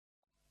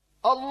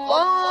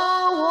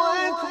Allahu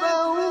ekber,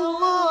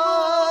 Allahu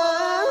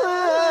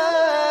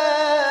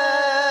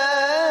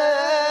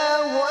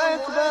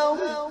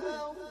ekber,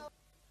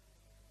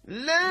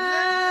 la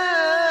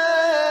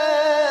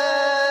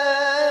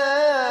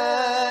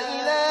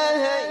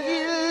ilahe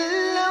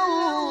illallah.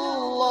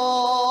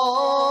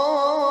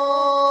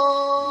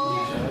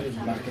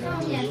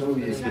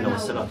 Bismillah,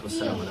 wassalatu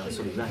wassalamu ala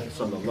rasulillahi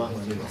sallallahu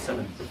alaihi wa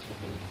sallam.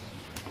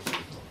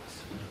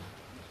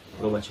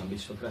 Probat ćemo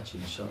biti što kraći,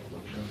 inša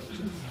Allah,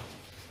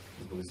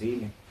 zbog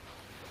zime.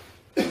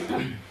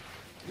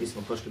 Mi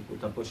smo prošli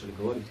puta počeli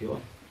govoriti o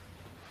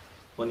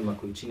onima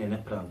koji čine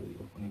nepravdu i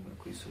o onima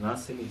koji su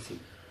nasilnici.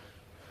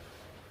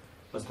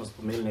 Pa smo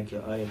spomenuli neke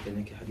ajete,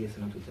 neke hadise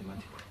na tu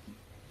tematiku.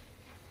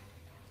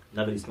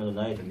 Nabili smo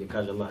do ajeta gdje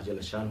kaže Allah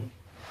dželle šanuhu: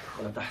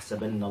 وَلَا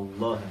تَحْسَبَنَّ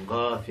اللَّهَ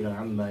غَافِلًا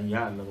عَمَّا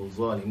يَعْمَلُ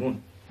الظَّالِمُونَ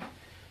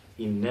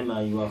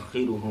إِنَّمَا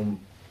يُؤَخِّرُهُمْ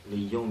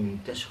لِيَوْمٍ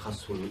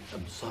تَشْخَصُ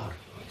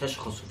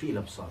فِيهِ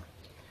الْأَبْصَارُ.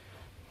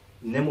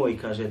 Nemoj,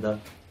 kaže, da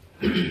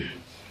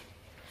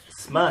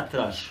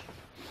smatraš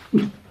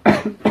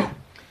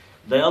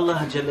da je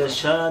Allah dželle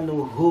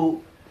šanuhu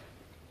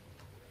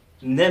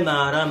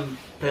nemaran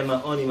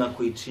prema onima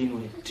koji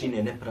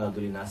čine nepravdu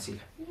ili nasilje.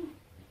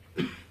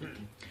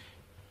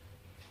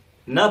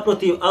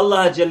 Naprotiv,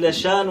 Allah dželle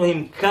šanuhu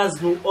im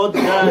kaznu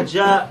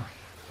odgađa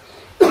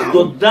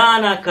do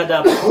dana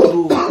kada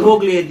budu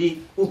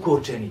pogledi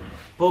ukočeni,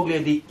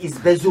 pogledi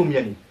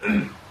izbezumljeni.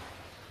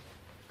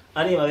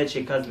 A nema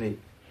veće kazne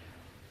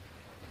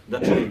da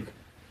čovjek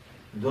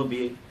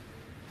dobije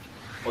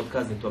od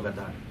kazne toga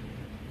dana.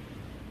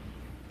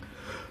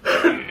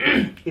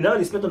 I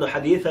navodi smo do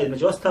haditha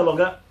između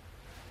ostaloga,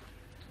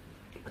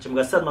 pa ćemo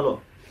ga sad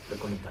malo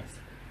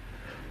prekomentarisati.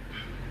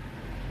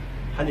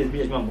 Hadith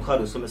bilježi imam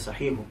Buhari u svome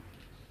sahihu,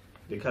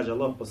 gdje kaže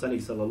Allah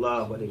poslanik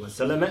sallallahu alaihi wa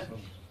sallame: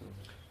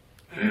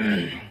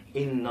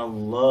 Inna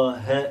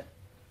Allahe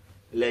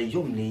la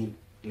yumli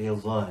li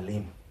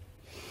zalim.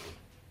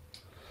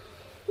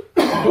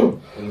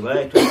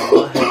 Rivajetu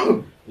Allahe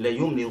la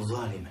yumli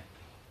zalime.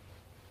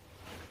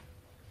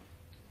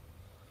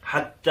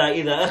 Hatta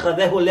idha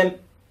akhadahu lam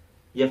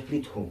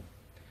yaflithu.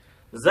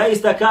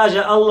 Zaista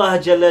kaže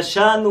Allah dželle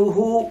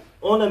šanuhu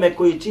onome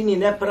koji čini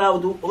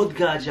nepravdu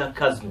odgađa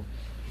kaznu.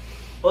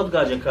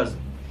 Odgađa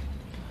kaznu.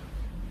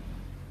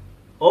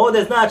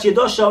 Ovdje znači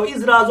došao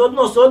izraz,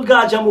 odnos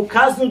odgađa mu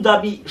kaznu da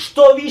bi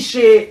što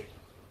više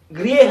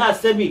grijeha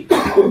sebi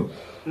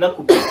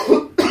nakupio.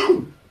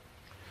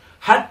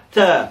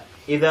 Hatta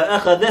idha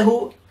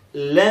akhadahu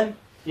lam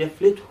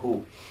yaflithu.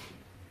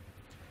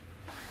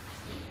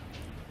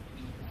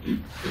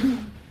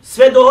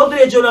 Sve do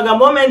određenog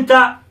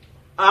momenta,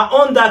 a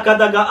onda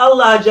kada ga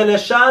Allah dželle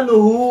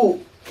šanuhu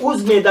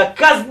uzme da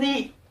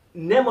kazni,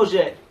 ne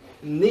može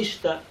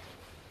ništa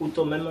u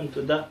tom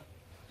momentu da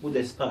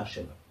bude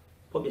spašeno.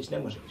 Pobjeć ne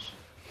može više.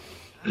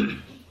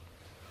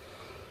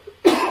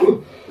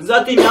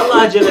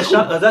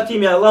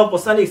 Zatim je Allah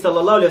poslanik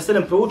sallallahu alejhi ve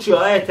sellem proučio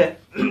ajete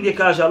gdje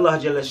kaže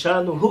Allah dželle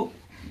šanuhu: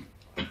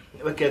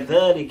 "Wa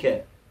kadhalika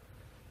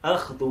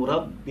akhdhu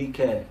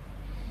rabbika."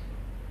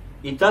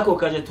 I tako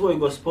kaže tvoj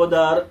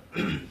gospodar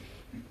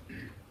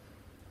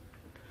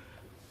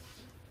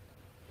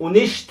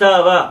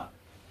uništava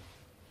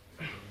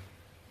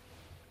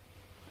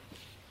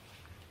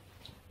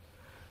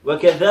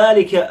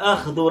وَكَذَلِكَ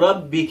أَخْذُ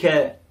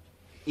رَبِّكَ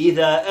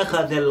إِذَا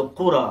أَخَذَ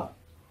الْقُرَى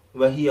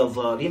وَهِيَ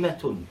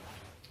ظَالِمَةٌ.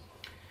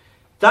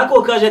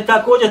 Tako kaže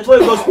također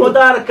tvoj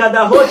gospodar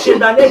kada hoće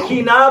da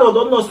neki narod,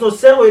 odnosno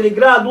selo ili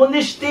grad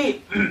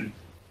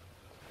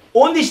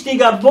uništi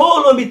ga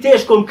bolnom i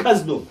teškom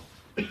kaznom.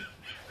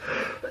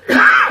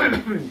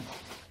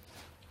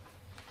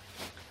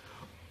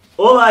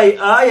 Ovaj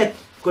ajet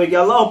kojeg je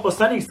Allah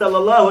poslanik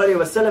sallallahu alejhi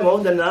ve sellem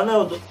ovdje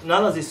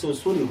nalazi se u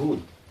suri Hud.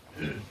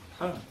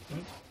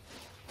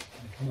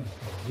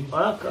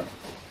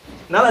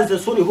 Nalazi se u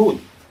suri Hud.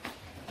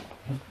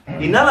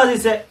 I nalazi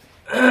se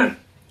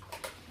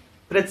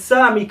pred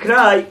sami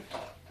kraj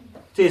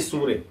te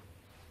sure.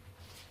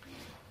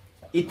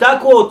 I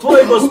tako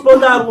tvoj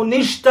gospodar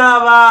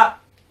uništava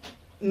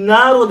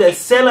narode,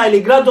 sela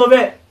ili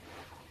gradove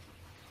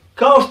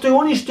kao što je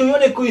uništio i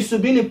one koji su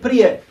bili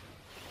prije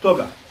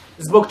toga.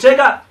 Zbog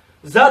čega?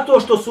 Zato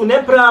što su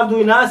nepravdu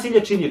i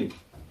nasilje činili.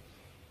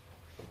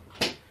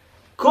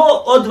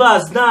 Ko od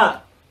vas zna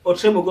o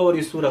čemu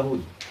govori sura Hud?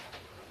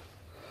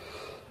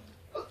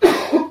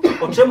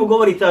 O čemu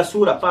govori ta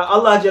sura? Pa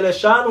Allah dželle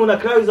šanuhu na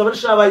kraju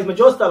završava,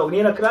 između ostalog,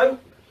 nije na kraju,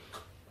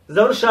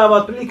 završava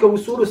otprilike ovu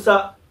suru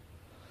sa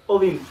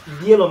ovim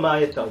dijelom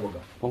ajeta ovoga.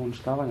 Po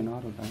uništavanju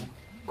naroda.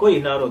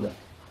 Kojih naroda?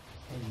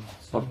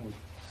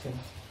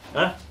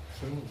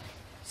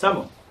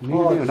 Samo?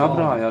 Nije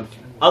nabraja.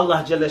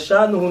 Allah dželle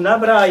šanuhu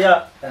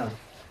nabraja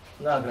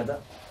nagrada.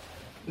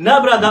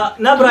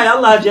 Nabraja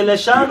Allah dželle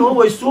šanuhu u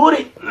ovoj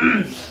suri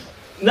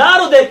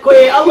narode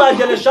koje je Allah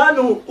dželle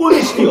šanuhu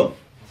uništio,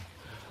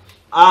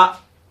 a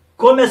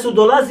kome su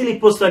dolazili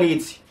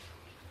poslanici.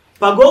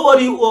 Pa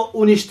govori o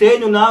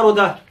uništenju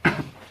naroda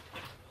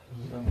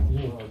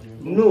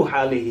Nuh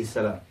alejhi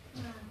selam.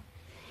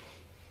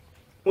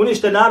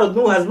 uništen narod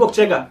Nuha zbog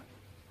čega?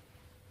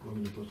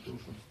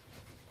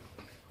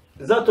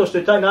 Zato što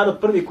je taj narod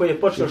prvi koji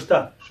je počeo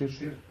šta?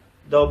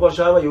 Da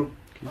obožavaju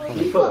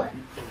kipove.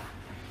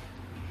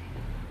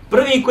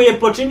 Prvi koji je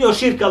počinio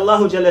širk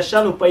Allahu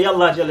Đelešanu, pa i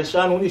Allah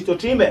Đelešanu uništio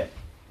čime?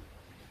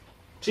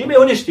 Čime je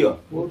uništio?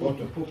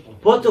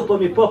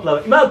 Potopom i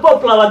poplava. Ima li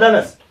poplava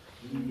danas?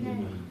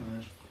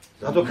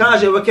 Zato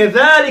kaže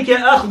وَكَذَلِكَ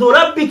أَخْذُ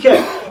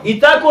رَبِّكَ i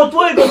tako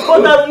tvoj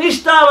gospodar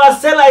uništava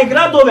sela i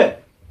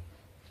gradove.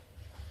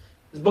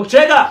 Zbog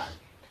čega?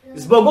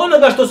 Zbog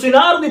onoga što su i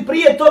narodi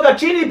prije toga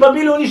činili pa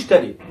bili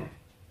uništeni.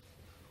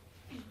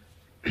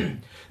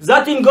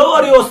 Zatim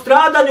govori o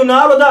stradanju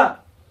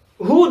naroda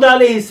Huda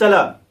alejhi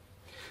salam.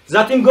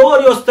 Zatim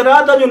govori o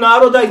stradanju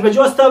naroda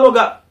između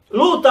ostaloga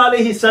Luta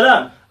alejhi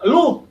salam.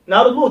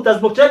 Narod Luta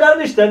zbog čega je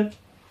uništen?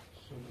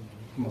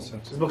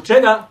 Zbog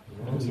čega?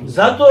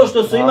 Zato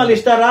što su imali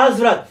šta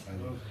razvrat.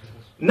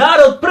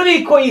 Narod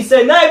prvi koji se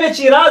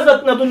najveći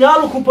razvrat na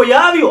Dunjaluku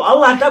pojavio,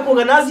 Allah tako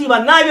ga naziva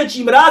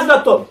najvećim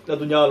razvratom na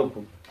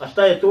Dunjaluku. A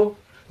šta je to?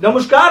 Da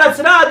muškarac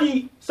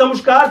radi sa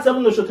muškarcem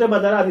ono što treba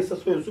da radi sa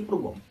svojom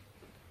suprugom.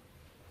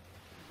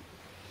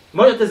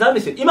 Možete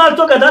zamisliti. Ima li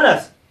toga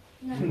danas?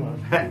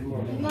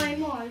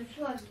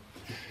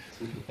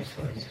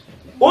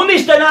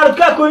 Uništen narod,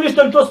 kako je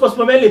uništen, to smo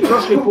spomenuli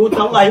prošli put.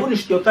 Allah je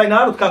uništio taj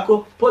narod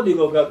kako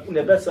podigao ga u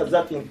nebesa,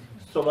 zatim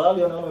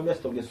sovalio na ono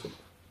mjesto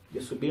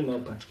gdje su bili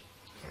naopački.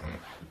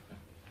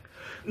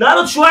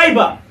 Narod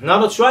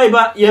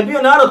Šuajba je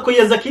bio narod koji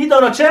je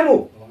zakidao na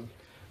čemu?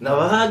 Na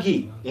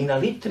vagi i na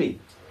litri.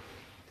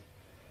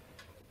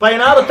 Pa je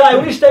narod taj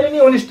uništen i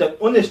nije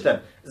uništen.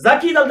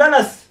 Zakidal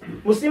danas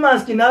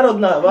muslimanski narod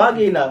na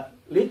vagi i na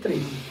litri?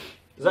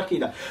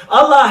 Zakida.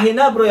 Allah je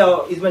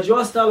nabrojao između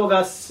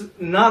ostaloga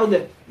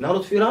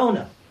narod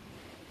Firauna.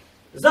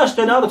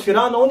 Zašto je narod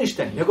Firauna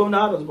uništen? Njegov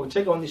narod, zbog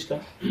čega uništen?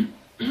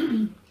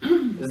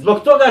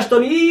 Zbog toga što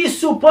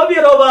nisu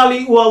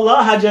povjerovali u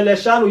Allaha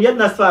Đelešanu,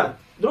 jedna stvar.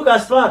 Druga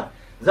stvar,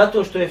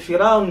 zato što je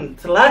Firaun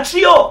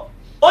tlačio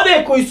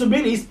one koji su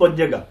bili ispod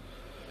njega.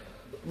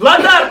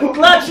 Vladar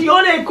tlači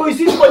one koji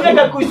su ispod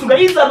njega, koji su ga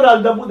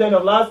izabrali da bude na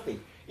vlasti.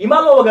 I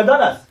malo ovoga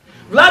danas.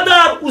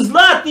 Vladar u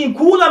zlatnim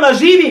kulama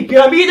živi,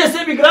 piramide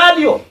sebi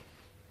gradio.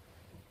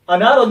 A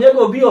narod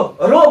njegov bio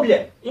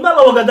roblje. I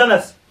malo ovoga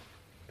danas.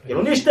 Jer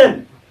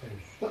uništen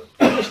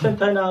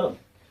taj narod.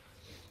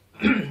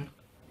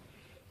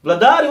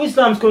 Vladari u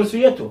islamskom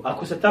svijetu,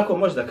 ako se tako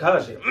može da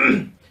kaže,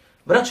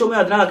 braćo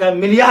moja draga,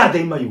 milijarde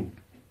imaju.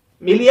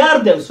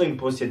 Milijarde u svojim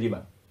posjedima.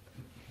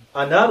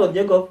 A narod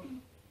njegov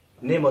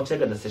nema od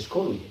čega da se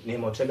školuje,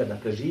 nema od čega da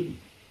preživi.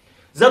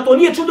 Zato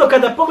nije čudo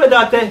kada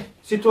pogledate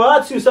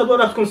situaciju sad u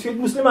arapskom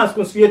svijetu,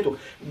 muslimanskom svijetu,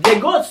 gdje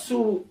god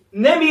su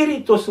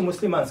nemiri, to su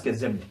muslimanske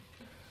zemlje.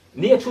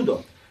 Nije čudo.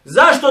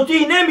 Zašto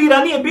ti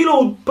nemira nije bilo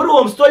u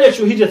 1.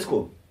 stoljeću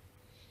hidžetskom?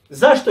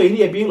 Zašto ih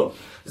nije bilo?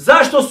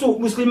 Zašto su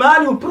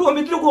muslimani u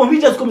 1. i 2.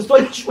 hidžetskom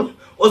stoljeću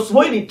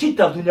osvojili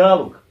čitav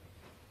Dunjaluk?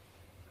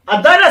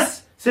 A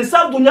danas se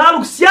sav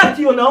Dunjaluk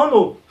sjatio na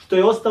ono što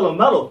je ostalo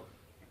malo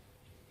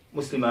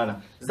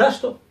muslimana.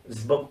 Zašto?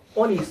 Zbog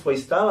onih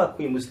svojstava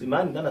koji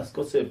muslimani danas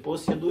kod sebe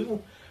posjeduju,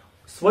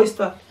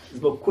 svojstva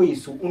zbog koji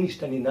su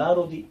uništeni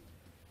narodi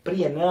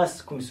prije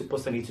nas koji su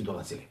poslanici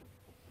dolazili.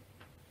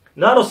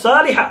 Narod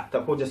Saliha,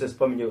 također se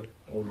spominje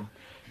ovdje.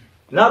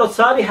 Narod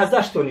Saliha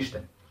zašto je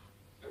uništen?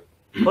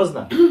 Ko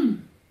zna?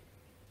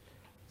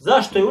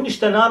 Zašto je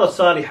uništen narod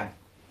Saliha?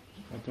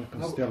 Zato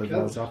kad su htjeli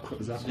da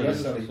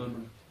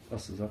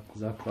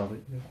zaklali.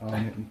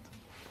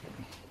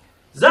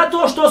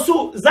 Zato što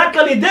su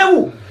zakali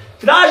devu,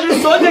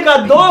 tražili su od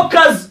njega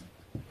dokaz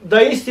da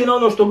je istina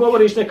ono što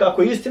govoriš,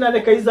 nekako istina,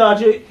 neka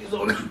izađe iz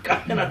ovoga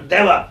kamena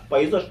deva. Pa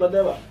izašla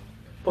deva.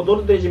 Pod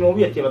određenim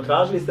uvjetima,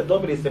 tražili ste,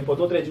 dobili ste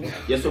pod određenim,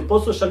 jer su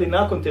poslušali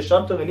nakon te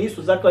šartove,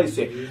 nisu zaklali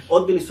se,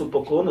 odbili su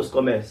pokornost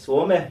kome?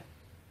 Svome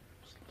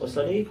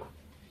poslaniku.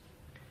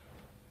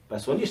 Pa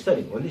su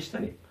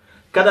uništeni.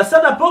 Kada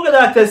sada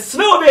pogledate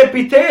sve ove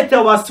epitete,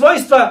 ova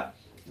svojstva,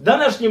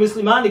 današnji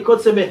muslimani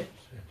kod sebe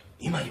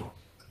imaju.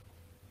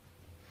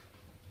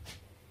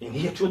 I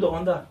nije čudo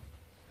onda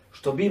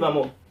što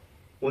bivamo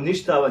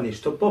uništavani,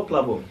 što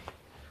poplavom,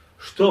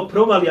 što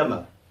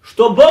provalijama,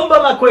 što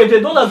bombama koje te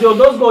dolaze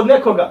od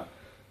nekoga,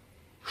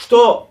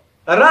 što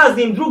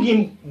raznim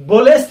drugim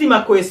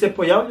bolestima koje se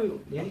pojavljuju.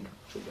 Nije nikako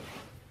čudo.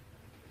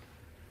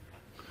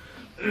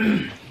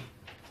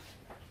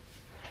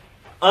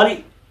 Ali,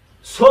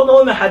 shodno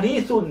ovome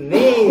hadithu,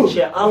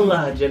 neće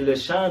Allah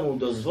Đelešanu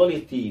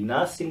dozvoliti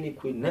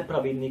nasilniku i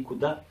nepravilniku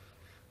da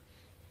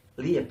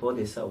lijepo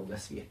ode sa ovoga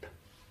svijeta.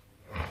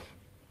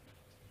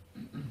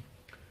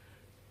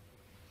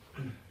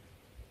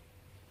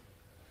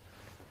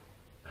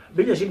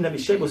 Bilježi Ibn Abi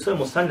Šejba u svojem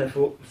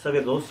musanefu sa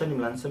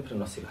vjerodostojnim lancem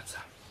prenosilaca.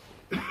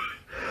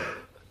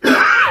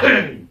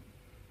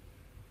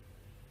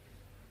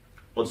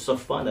 Od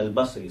Safvan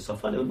al-Basri.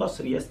 Safvan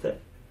al-Basri jeste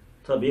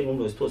tabin,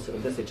 umro je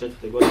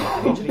 174. godine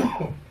u Hidžri.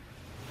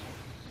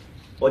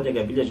 Od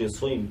njega bilježi u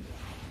svojim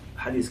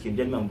hadijskim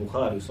djelima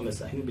Buhari u svome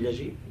sahiju,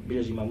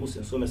 bilježi ima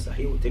Muslim u svome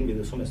sahiju,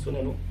 Tirmidhi u svome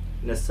sunenu,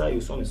 Nesai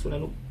u svome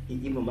sunenu i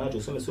Ibn Mađe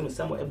u svome sunenu,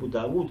 samo Ebu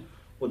Davud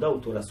od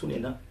autora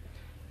sunena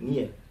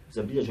nije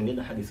zabilježen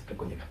jedan hadis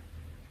kako njega.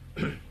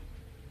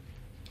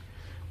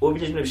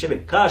 Obilježen je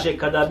Šebe kaže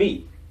kada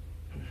bi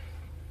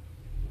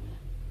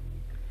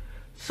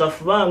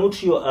Safvan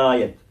učio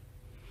ajet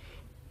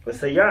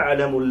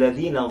وَسَيَعْلَمُ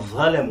الَّذِينَ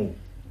ظَلَمُوا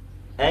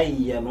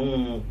أَيَّ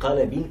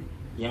مُنْقَلَبٍ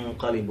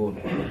يَنْقَلِبُونَ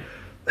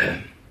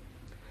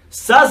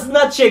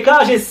saznaće,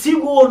 kaže,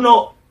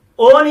 sigurno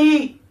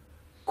oni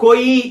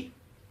koji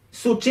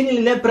su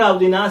činili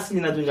nepravdu i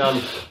nasilje na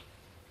dunjaluku.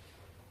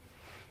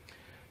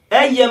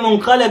 Ejje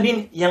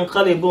munqalabin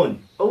yanqalibun.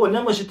 Ovo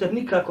ne možete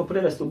nikako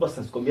prevesti u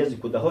bosanskom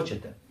jeziku da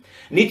hoćete.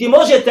 Niti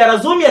možete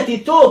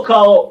razumjeti to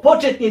kao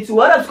početnici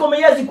u arapskom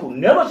jeziku.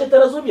 Ne možete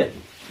razumjeti.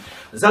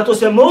 Zato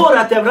se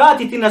morate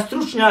vratiti na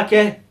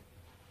stručnjake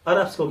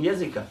arapskog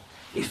jezika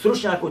i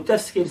stručnjake u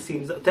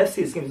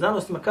tefsirskim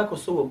znanostima kako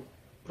su ovo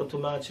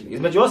protumačili.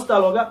 Između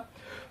ostaloga,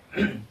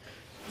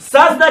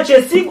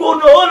 saznaće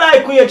sigurno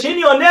onaj koji je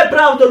činio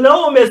nepravdu na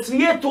ovome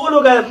svijetu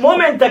onoga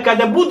momenta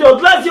kada bude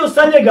odlazio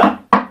sa njega,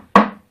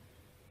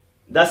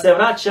 da se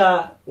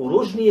vraća u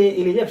ružnije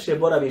ili ljepše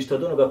boravište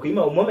od onoga koji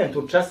ima u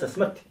momentu časa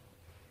smrti.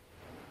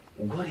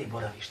 U gore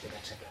boravište ga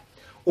čeka.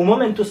 U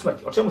momentu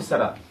smrti. O čemu se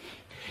radi?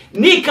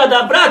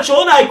 Nikada, braćo,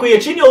 onaj koji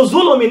je činio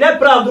zulum i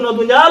nepravdu na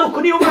dunjalu,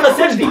 ko nije umro na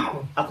seždi,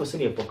 ako se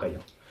nije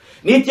pokajao.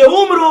 Niti je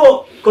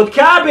umro kod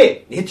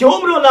Kabe, niti je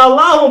umro na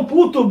Allahovom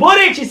putu,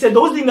 boreći se da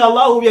uzdigne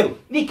Allahu vjeru.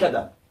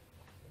 Nikada.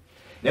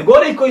 Nego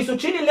oni koji su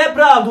činili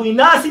nepravdu i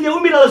nasilje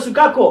umirali su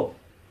kako?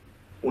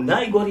 U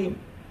najgorim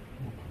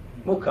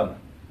mukama.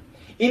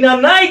 I na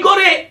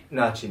najgore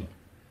načine.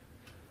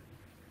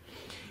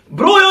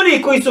 Broj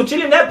onih koji su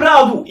činili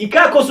nepravdu i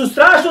kako su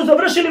strašno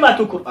završili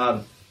imate u Kur'anu.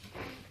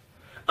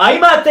 A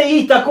imate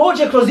i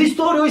također kroz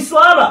istoriju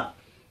Islama.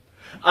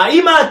 A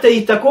imate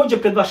i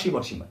također pred vašim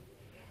očima.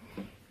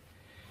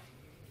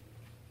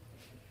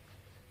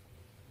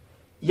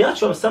 Ja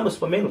ću vam samo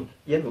spomenuti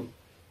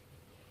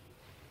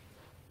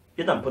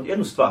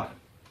jednu stvar.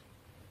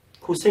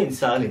 Husein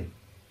Salim.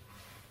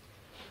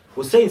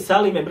 Husein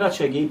Salim je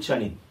braćo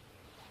Egipćanin.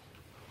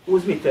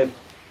 Uzmite,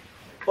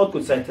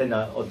 otkucajte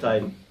na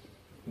taj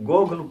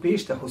Google,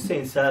 pišite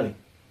Husein Salim.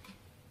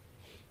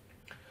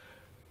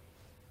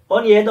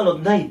 On je jedan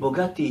od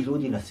najbogatijih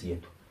ljudi na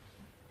svijetu.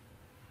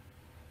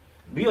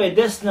 Bio je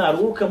desna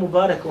ruka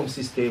Mubarakovom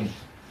sistemu.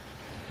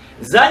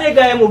 Za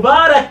njega je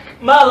Mubarak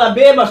mala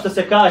beba, što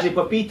se kaže,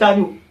 po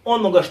pitanju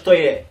onoga što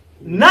je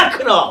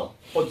nakrao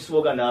od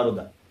svoga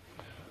naroda.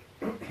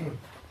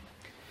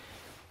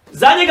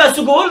 Za njega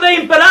su govorili da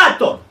je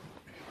imperator.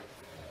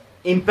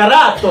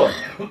 Imperator.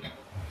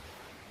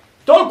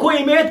 Toliko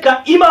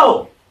imetka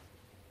imao.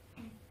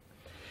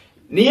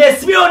 Nije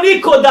smio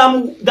niko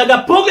da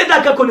ga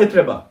pogleda kako ne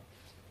treba.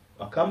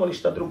 A kamoli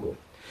šta drugo.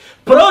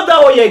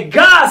 Prodao je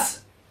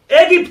gas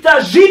Egipta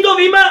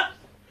Židovima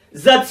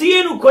za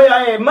cijenu koja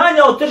je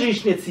manja od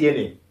tržišne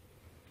cijene.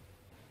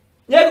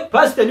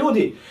 Pazite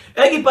ljudi,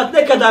 Egipat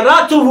nekada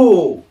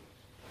ratovu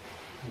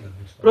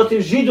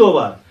protiv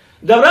Židova,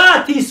 da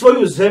vrati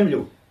svoju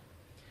zemlju.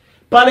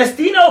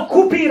 Palestina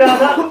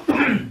okupirana,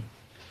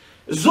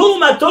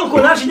 zuluma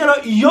toliko načinjeno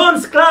i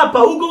on sklapa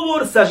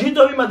ugovor sa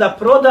Židovima da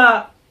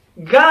proda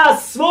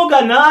gas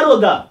svoga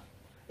naroda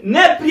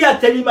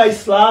neprijateljima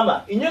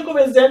Islama i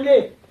njegove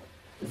zemlje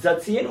za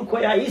cijenu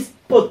koja je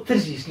ispod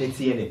tržišne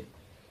cijene.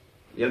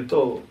 Je li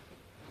to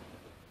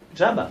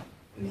džaba?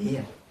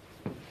 Nije.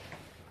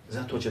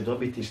 Zato će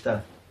dobiti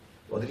šta?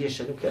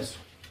 Odriješenu kesu.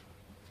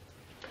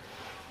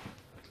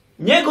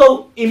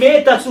 Njegov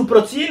imetak su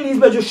procijenili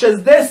između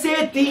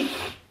 60 i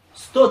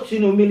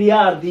 100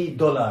 milijardi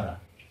dolara.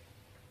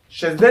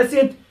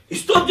 60 i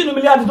 100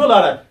 milijardi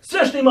dolara.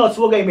 Sve što ima od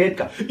svoga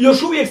imetka. I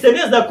još uvijek se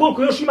ne zna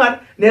koliko još ima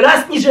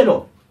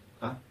nerasknjiženo.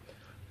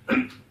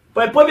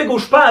 Pa je pobjegao u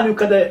Španiju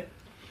kada je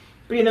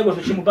prije nego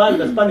što će mu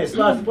baviti da spane s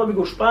vlasti,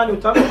 pobjegao u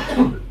Španiju tamo,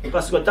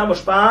 pa su ga tamo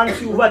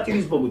Španci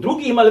uvatili zbog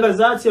drugih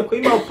malverzacija koje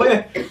imao, pa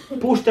je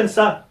pušten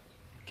sa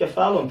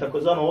kefalom,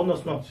 takozvano,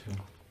 odnosno,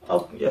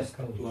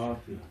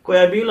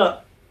 koja je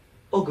bila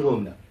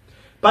ogromna.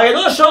 Pa je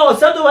došao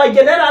sad ovaj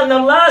general na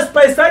vlast,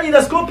 pa je sad njih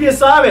da sklopije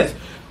savez.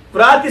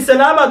 Vrati se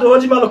nama,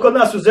 dođi malo kod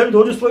nas u zemlju,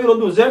 dođi u svoju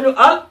rodnu zemlju,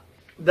 ali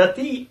da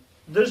ti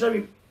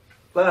državi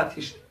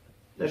platiš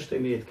nešto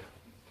imetka.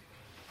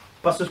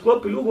 Pa su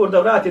sklopili ugovor da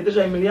vrati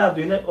državi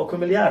milijardu i oko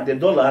milijarde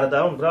dolara,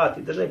 da on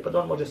vrati državi, pa da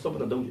on može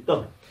slobodno da uđe.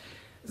 Dobro.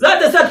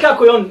 Znate sad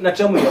kako je on, na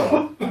čemu je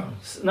on?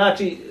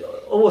 Znači,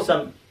 ovo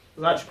sam,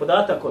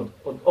 podatak od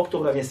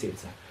oktobra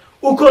mjeseca.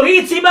 U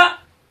kolicima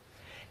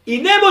i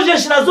ne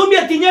možeš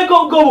razumjeti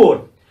njegov govor.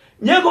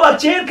 Njegova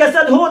ćerka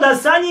sad hoda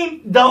sa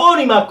njim da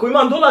onima koji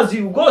vam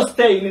dolazi u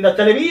goste ili na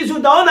televiziju,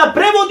 da ona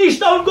prevodi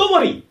šta on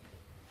govori.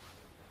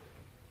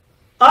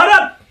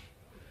 Arab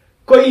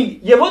koji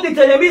je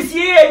voditelj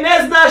emisije i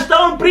ne zna šta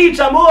on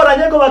priča, mora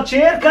njegova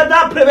ćerka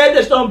da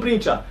prevede šta on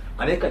priča.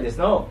 A nekad je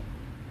znao.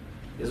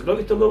 Je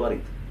zgrovito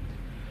govoriti.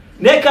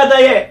 Nekada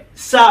je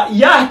sa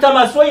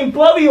jahtama svojim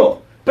plovio,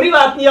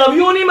 privatnim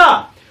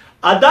avionima,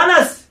 a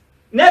danas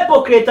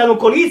nepokretan u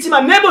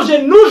kolicima, ne može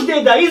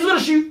nužde da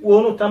izvrši u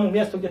ono tamo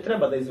mjesto gdje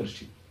treba da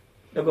izvrši.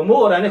 Nego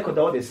mora neko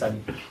da ode sa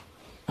njim.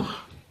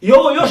 I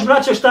ovo još,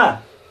 braćo,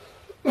 šta?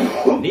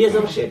 Nije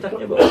završetak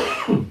njegov.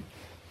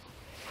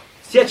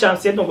 Sjećam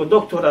se jednog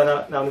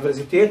doktora na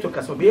univerzitetu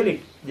kad smo bili,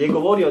 gdje je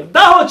govorio da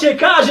hoće,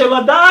 kaže,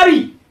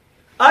 vladari,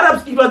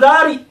 arapski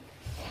vladari,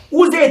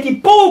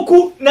 uzeti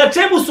pouku na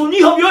čemu su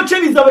njihovi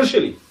očevi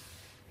završili.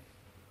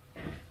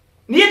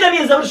 Nijedan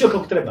nije završio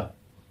kako treba.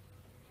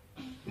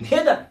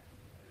 Nijedan.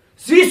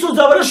 Svi su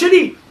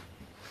završili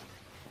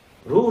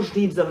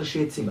ružnim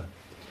završecima.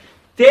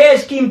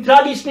 Teškim,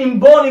 tragičnim,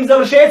 bolnim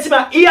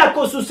završecima,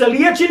 iako su se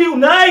liječili u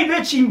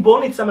najvećim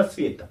bolnicama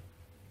svijeta.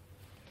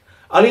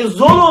 Ali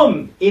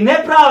zulum i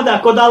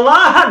nepravda kod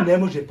Allaha ne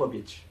može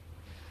pobjeći.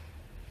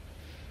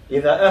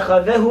 Iza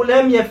ahadehu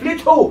lem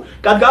yeflithu,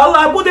 kad ga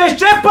Allah bude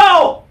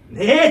ščepao,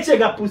 neće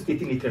ga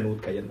pustiti ni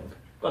trenutka jednog.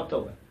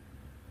 Gotovo.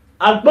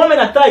 Ali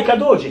moment taj kad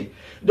dođe,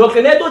 dok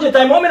ne dođe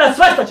taj moment,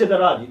 svašta će da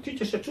radi. Ti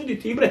ćeš se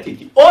čuditi i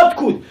vretiti.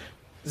 Otkud?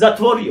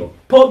 Zatvorio,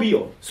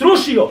 pobio,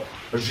 srušio,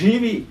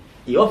 živi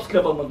i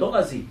opskrba mu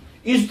dolazi.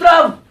 I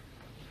zdrav,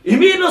 i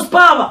mirno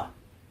spava.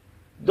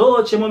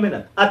 Doće moment.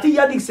 A ti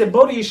jadnik se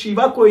boriš i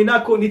ovako i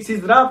inako, niti si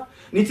zdrav,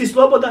 niti si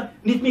slobodan,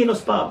 niti mirno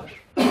spavaš.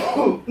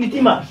 Niti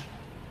imaš.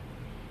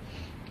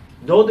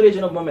 Do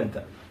određenog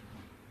momenta.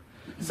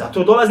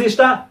 Zato dolazi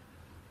šta?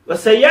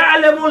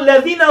 وَسَيَعْلَمُ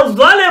الَّذِينَ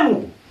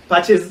ظَلَمُوا.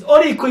 Pa će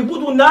oni koji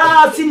budu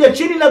nasilje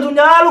čini na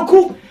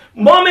dunjaluku,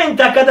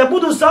 momenta kada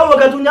budu sa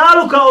ovoga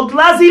dunjaluka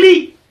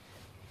odlazili,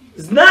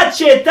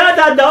 znaće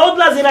tada da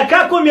odlaze na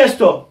kako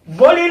mjesto?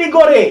 Bolje ili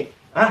gore?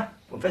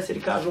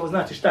 Profesori kažu, ovo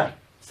znači šta?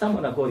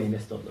 Samo na gore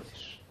mjesto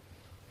odlaziš.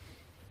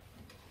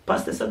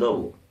 Pazite sad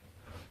ovu.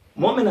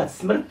 Moment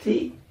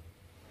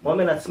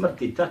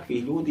smrti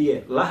takvih ljudi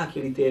je lahak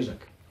ili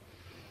težak?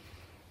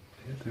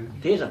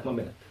 Težak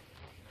moment.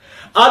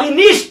 Ali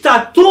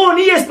ništa to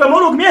nije sprem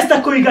onog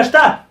mjesta koji ga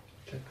šta?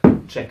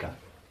 Čeka.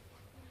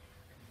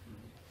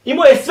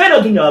 Imao je sve na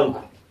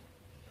dunjaluku.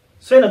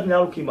 Sve na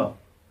dunjaluku imao.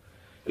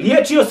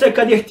 Liječio se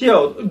kad je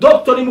htio.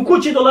 Doktori mu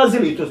kući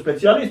dolazili. To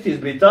specijalisti iz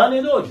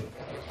Britanije dođu.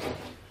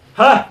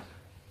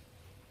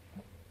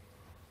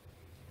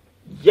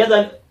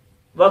 Jedan,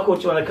 ovako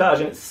ću vam da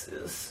kažem,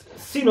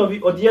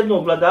 sinovi od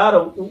jednog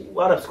vladara u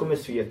arapskom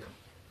svijetu.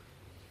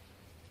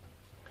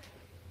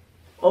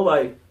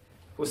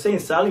 Husein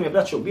Salim je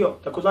braćo bio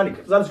takozvani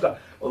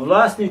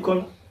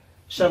vlasnikom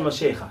Šarm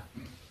el-Šeha.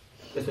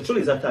 Jeste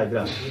čuli za taj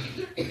grad?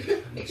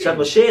 Šarm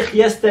el-Šeh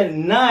jeste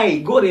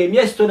najgore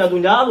mjesto na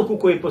dunjaluku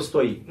koje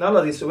postoji.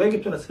 Nalazi se u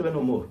Egiptu na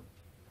Crvenom moru.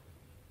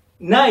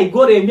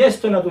 Najgore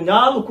mjesto na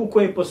dunjaluku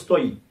koje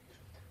postoji.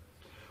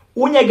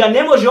 U njega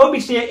ne može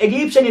obični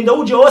Egipćanin da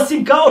uđe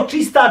osim kao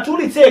čistač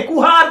ulice,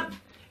 kuhar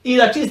i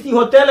da čisti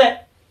hotele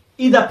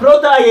i da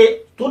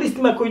prodaje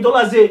turistima koji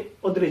dolaze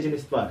određene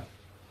stvari.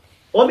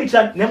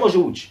 Običan ne može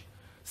ući.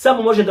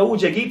 Samo može da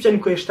uđe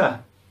Egipćanin koji je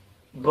šta?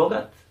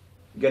 Bogat,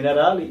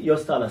 generali i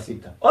ostala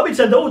svita.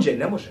 Običan da uđe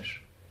ne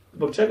možeš.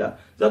 Zbog čega?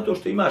 Zato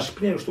što imaš,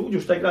 prije što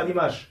uđeš u taj grad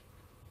imaš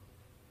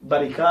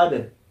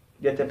barikade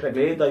gdje te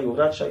pregledaju,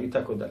 vraćaju i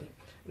tako dalje.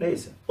 Ne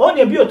se. On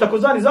je bio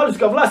takozvani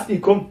zalivska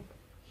vlasnikom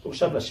u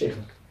Šarm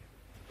el-Šeha.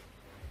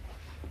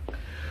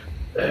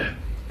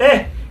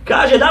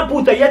 Kaže jedan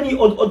puta jedni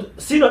od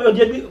sinovi od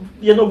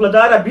jednog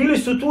vladara bili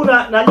su tu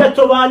na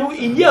ljetovanju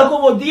i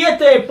njegovo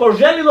dijete je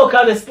poželilo,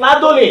 kaže,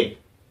 sladoled.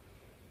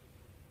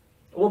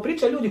 Ovo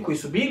priča ljudi koji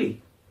su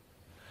bili.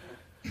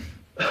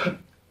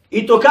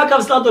 I to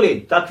kakav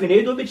sladoled? Takvi ne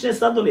jedu obične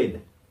sladolede.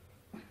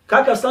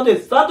 Kakav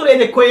sladoled?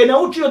 Sladolede koje je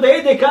naučio da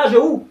jede, kaže,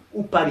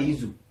 u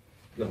Parizu.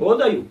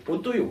 Hodaju,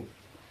 putuju.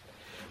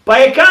 Pa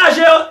je,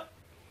 kaže,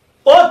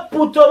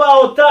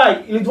 otputovao taj,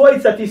 ili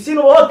dvojica ti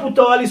sinova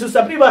otputovali su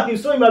sa privatnim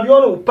svojim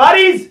avionom u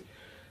Pariz,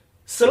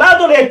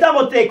 sladoled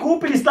tamo te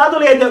kupili,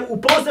 sladolede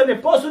u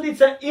posebne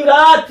posudice i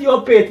vrati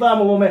opet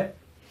vam ovome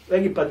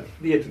Egipat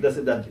dijete da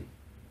se dadri.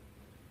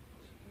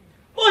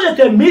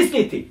 Možete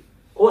misliti,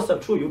 ovo sam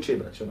čuo juče,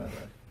 braćo,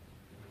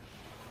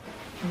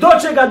 do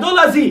čega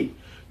dolazi,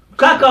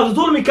 kakav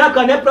zulm i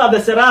kakva nepravda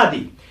se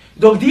radi,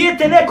 dok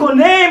dijete neko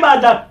nema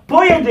da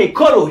pojede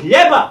koru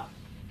hljeba,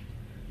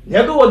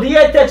 njegovo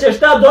dijete će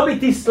šta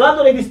dobiti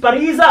sladoled iz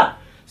Pariza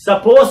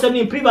sa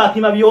posebnim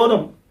privatnim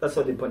avionom da se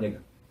ode po njega.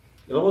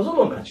 Je li ovo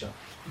zulom, braćo?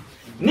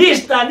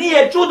 Ništa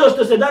nije čudo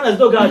što se danas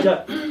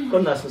događa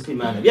kod nas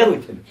muslimane.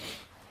 Vjerujte mi.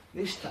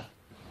 Ništa.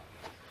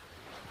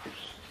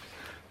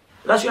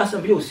 Znači, ja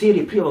sam bio u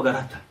Siriji prije ovoga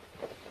rata.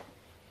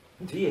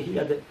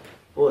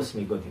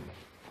 2008. godine.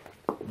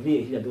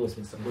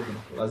 2008. sam godina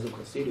prolazio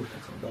kroz Siriju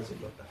kad sam odlazio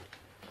do tada.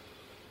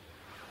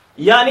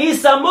 Ja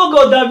nisam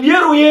mogao da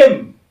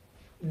vjerujem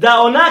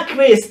da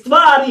onakve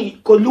stvari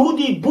kod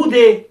ljudi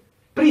bude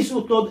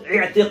prisutno od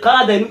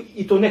i'tiqada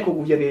i to nekog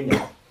uvjerenja.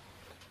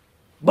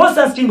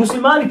 Bosanski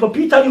muslimani po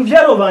pitanju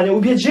vjerovanja,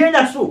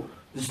 ubjeđenja su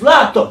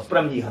zlato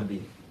sprem njih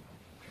bili.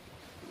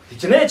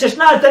 Ti nećeš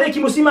naći da neki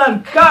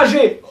musliman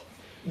kaže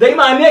da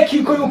ima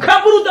neki koji u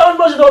kaburu da on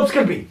može da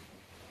obskrbi.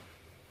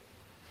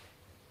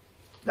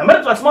 Da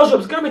mrtvac može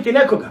obskrbiti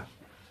nekoga.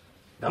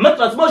 Da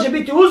mrtvac može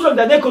biti uzrok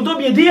da neko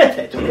dobije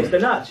dijete, to nećete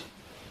naći.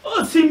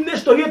 Osim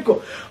nešto rijetko,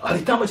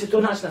 ali tamo će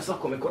to naći na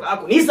svakome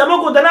koraku. Nisam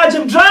mogao da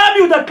nađem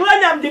džamiju, da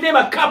klanjam gdje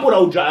nema kabura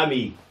u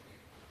džamiji.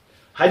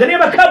 Hajde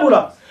nema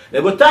kabura,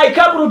 nego taj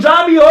kabur u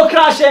džamiji je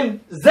okrašen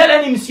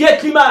zelenim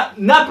svjetlima,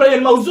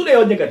 napravljen mauzulej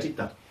od njega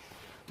čitam.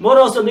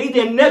 Morao sam da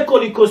idem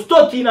nekoliko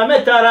stotina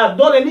metara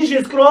dole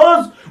niže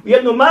skroz u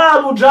jednu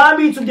malu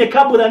džamijicu gdje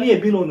kabura nije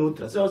bilo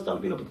unutra. Sve ostalo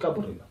bilo pod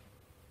kaburovima.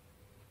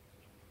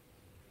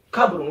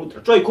 Kabur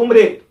unutra. Čovjek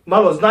umre,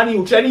 malo znani,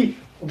 učeni,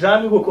 u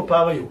džamiju go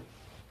kopavaju.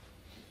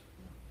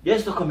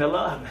 Jesto kom je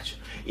Allah, znači.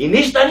 I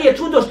ništa nije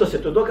čudo što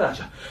se to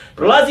događa.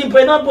 Prolazim po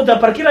jednom puta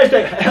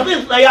parkiralište,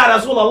 Rizna ja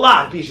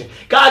Rasulallah, piše.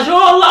 Kaže, o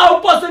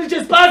Allahu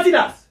poslaniče, spasi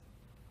nas.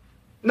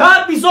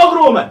 Natpis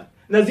ogroman,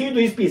 na zidu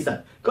ispisan.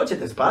 Ko će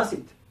te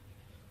spasiti?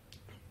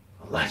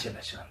 Allah će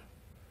nešan.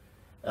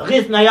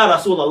 Rizna ja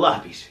Rasulallah,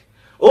 piše.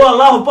 O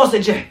Allahu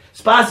poslaniče,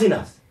 spasi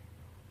nas.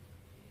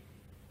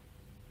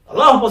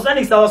 Allahu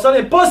poslanik sallallahu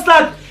alejhi ve sellem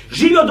poslat,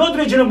 živio do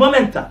određenog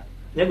momenta.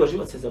 Njegov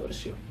život se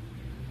završio.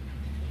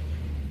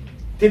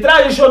 Ti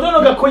tražiš od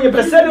onoga koji je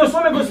preselio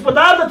svome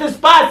gospodaru da te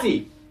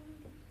spasi.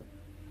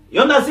 I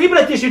onda se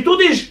ibratiš i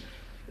tudiš.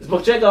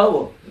 Zbog čega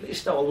ovo?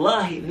 Ništa,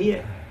 Wallahi,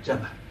 nije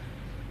džaba.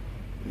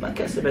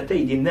 Makar sebe te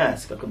idi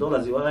nas, kako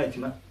dolazi u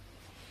ajetima.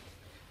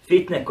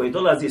 Fitne koji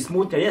dolazi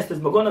smutnja jeste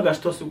zbog onoga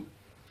što su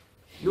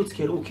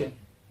ljudske ruke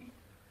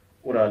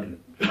uradili.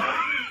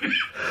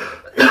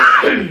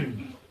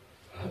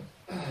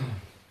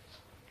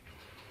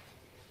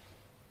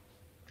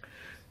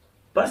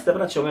 Pasta,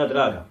 braćo moja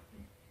draga.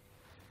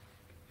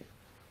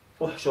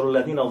 Uhšuru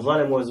alladhina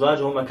zalemu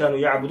azvajuhum ma kanu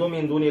ya'budu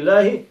min duni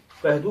Allahi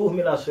fahduhum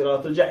ila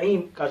siratil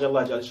jahim, kaže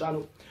Allah dželle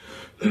šanu.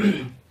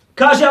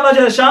 Kaže Allah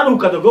dželle šanu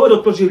kada govori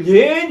o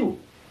proživljenju.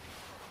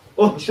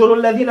 Uhšuru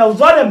alladhina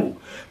zalemu.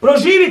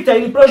 Proživite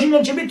ili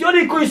proživljen će biti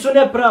oni koji su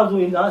nepravdu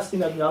i nasilje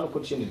na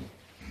dunjaluku činili.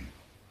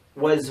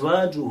 Wa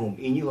azvajuhum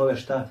i njihove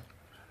šta?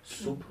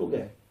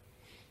 Supruge,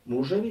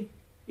 muževi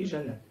i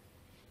žene.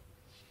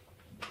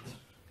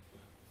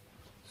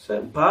 Sve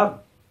u paru.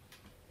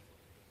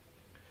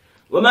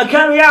 وَمَا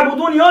كَانُوا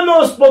يَعْبُدُونِ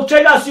ono zbog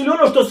čega su ili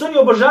ono što su oni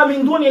obožavali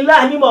min duni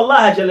Allah mimo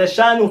Allaha dželle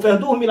šanu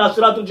fehduhum ila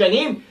siratul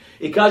jahim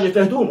i kaže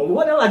fehduhum.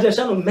 Govori Allah dželle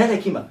šanu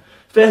melekima.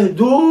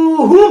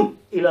 Fehduhum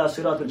ila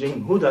siratul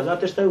jahim. Huda,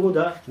 znate šta je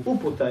huda?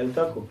 Uputa, ili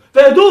tako?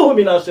 Fehduhum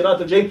ila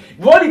siratul jahim.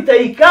 Vodite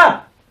ih ka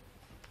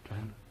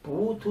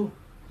putu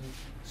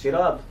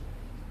sirat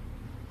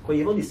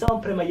koji vodi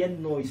samo prema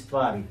jednoj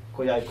stvari.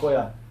 Koja je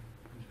koja?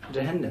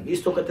 Džehennem.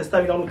 Isto kad te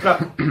stavi na onu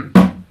traku.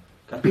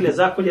 Kad pile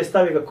zakolje,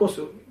 stavi ga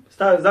kosu.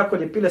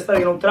 Zakolje pile, stavi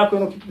ga na onu traku i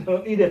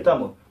ono ide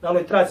tamo. Na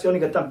onoj traci oni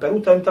ga tam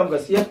peruta, oni tamo ga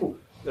sjeku.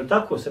 Jel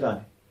tako se radi?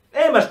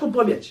 Nemaš tu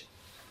pobjeći.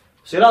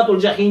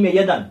 Siratul džahim je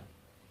jedan.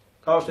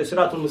 Kao što je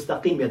siratul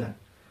mustaqim jedan.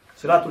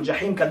 Siratul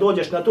džahim kad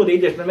dođeš na to da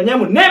ideš prema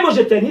njemu, ne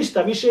možete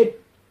ništa više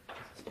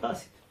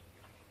spasiti.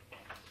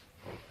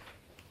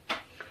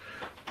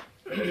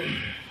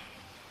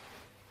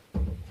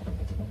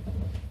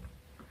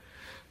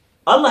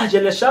 Allah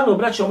dželle šanu,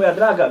 braćo moja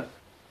draga,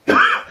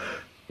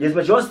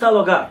 između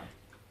ostaloga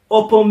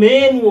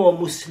opomenuo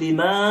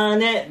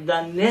muslimane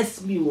da ne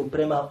smiju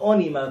prema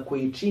onima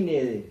koji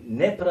čine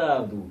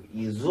nepravdu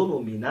i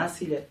zulum i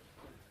nasilje,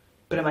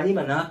 prema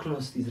njima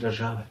naklonost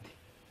izražavati.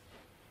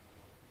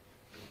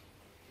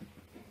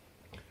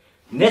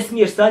 Ne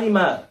smiješ sa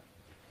njima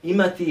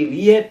imati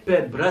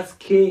lijepe,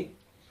 bratske,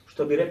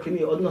 što bi rekli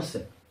mi,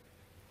 odnose.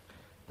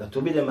 Da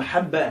to bude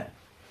mahabbe,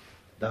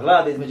 da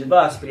vlada između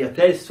vas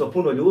prijateljstvo,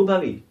 puno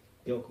ljubavi.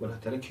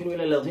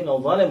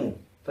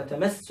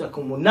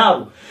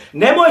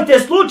 Nemojte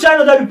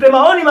slučajno da bi prema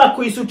onima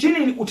koji su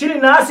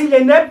učinili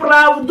nasilje i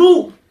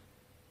nepravdu,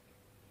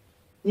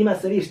 njima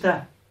se vi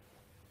šta?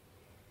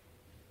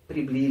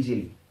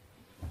 Približili,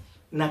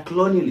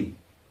 naklonili,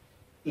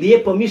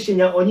 lijepo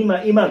mišljenja o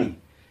njima imali,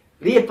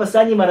 lijepo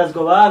sa njima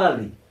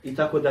razgovarali i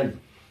tako dalje.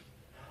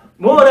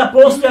 Mora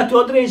postojati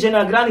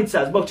određena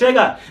granica. Zbog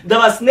čega? Da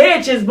vas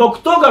neće zbog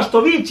toga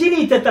što vi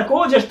činite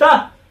također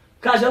šta?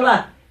 Kaže Allah,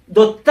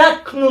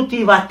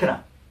 dotaknuti vatra.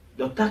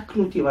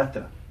 Dotaknuti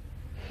vatra.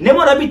 Ne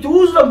mora biti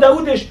uzrok da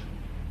udeš,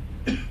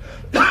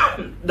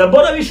 da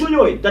boraviš u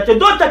njoj, da te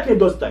dotakne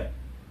dostaje.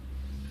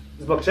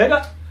 Zbog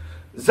čega?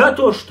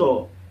 Zato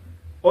što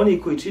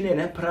oni koji čine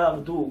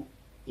nepravdu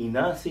i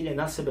nasilje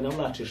na sebe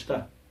navlače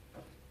šta?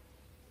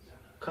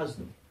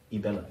 Kaznu i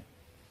belaj.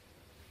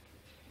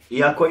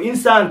 I ako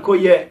insan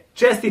koji je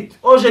čestit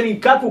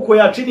oženi kakvu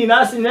koja čini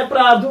nasilje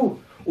nepravdu,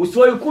 u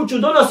svoju kuću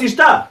donosi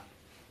šta?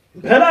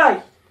 Belaj.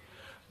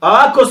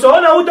 A ako se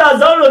ona uda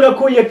za onoga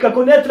koji je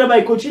kako ne treba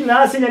i koji čini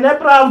nasilje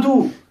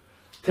nepravdu,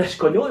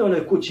 teško njoj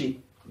onoj kući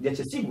gdje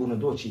će sigurno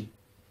doći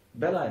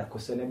belaj ako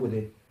se ne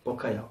bude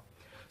pokajao.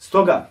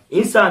 Stoga,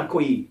 insan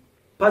koji,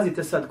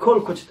 pazite sad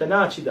koliko ćete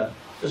naći da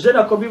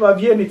žena ko biva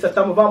vjernica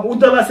tamo vam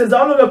udala se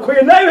za onoga koji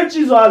je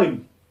najveći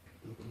zalim,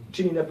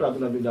 čini nepravdu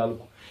na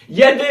dunjaluku.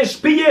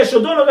 Jedeš, piješ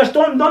od onoga što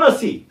on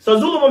donosi, sa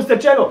zulumom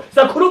stečeno,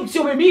 sa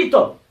korupcijom i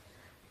mitom.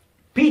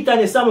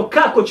 Pitanje samo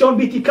kako će on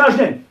biti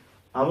kažnjen,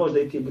 a možda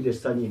i ti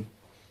budeš sa njim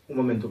u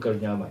momentu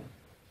kažnjavanja.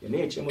 Jer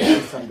neće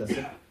moći sam da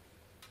se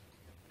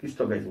iz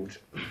toga izvuče.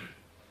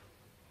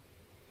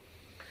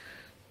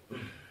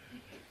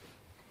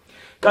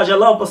 Kaže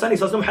Allah poslanik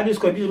sa osnovom hadis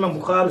koji je imam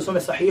Buhari u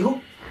svome sahihu,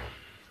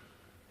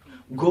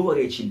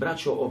 govoreći,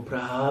 braćo, o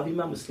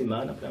pravima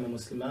muslimana prema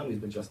muslimanu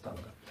između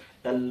ostaloga.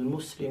 El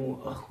muslimu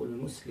ahul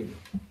muslimu.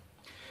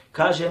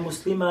 Kaže,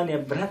 musliman je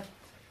brat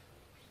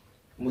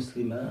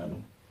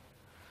muslimanu.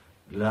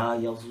 La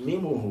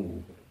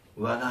yazlimuhu,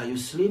 wa la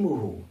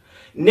yuslimuhu.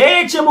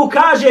 Neće mu,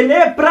 kaže,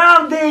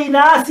 nepravde i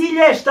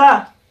nasilje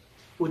šta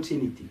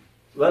učiniti.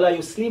 Wa la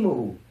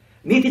yuslimuhu.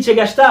 Niti će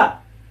ga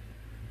šta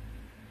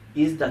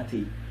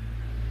izdati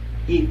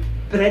i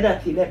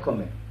predati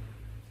nekome.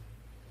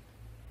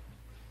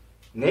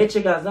 Neće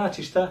ga,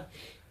 znači šta?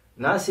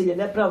 Nasilje,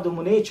 nepravdu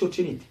mu neće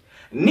učiniti.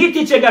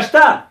 Niti će ga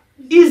šta?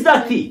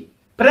 Izdati,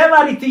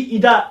 prevariti i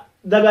da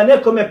ga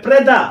nekome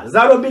preda.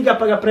 Zarobi ga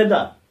pa ga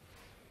preda.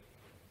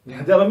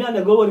 Da vam ja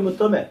ne govorim o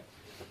tome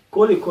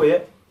koliko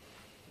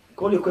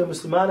je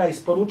muslimana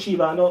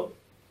isporučivano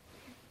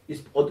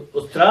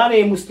od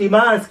strane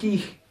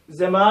muslimanskih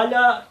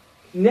zemalja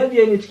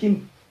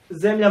nevjerničkim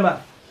zemljama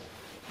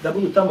da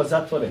budu tamo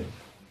zatvoreni.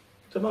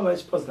 To je vama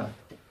već poznato.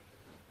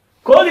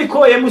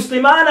 Koliko je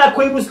muslimana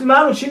koji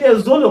muslimanu čine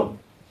zulum.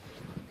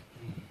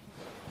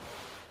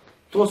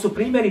 To su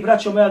primjeri,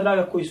 braćo moja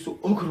draga, koji su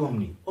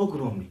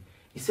ogromni.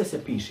 I sve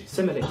se piše,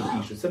 sve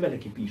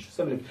meleki pišu.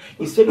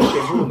 I sve više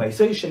zuluma, i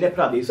sve više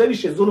nepravde, i sve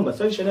više zuluma,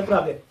 sve više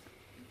nepravde.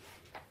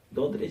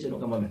 Do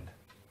određenog momenta.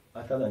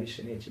 A tada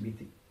više neće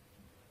biti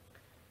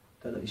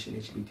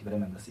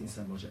vremen da se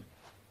insan može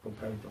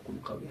popraviti oko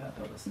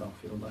lukavlihata, da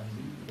stavfirullahi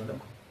i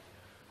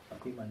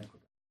ako ima neko.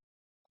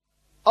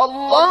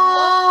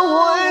 Allahu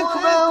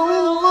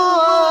ekber.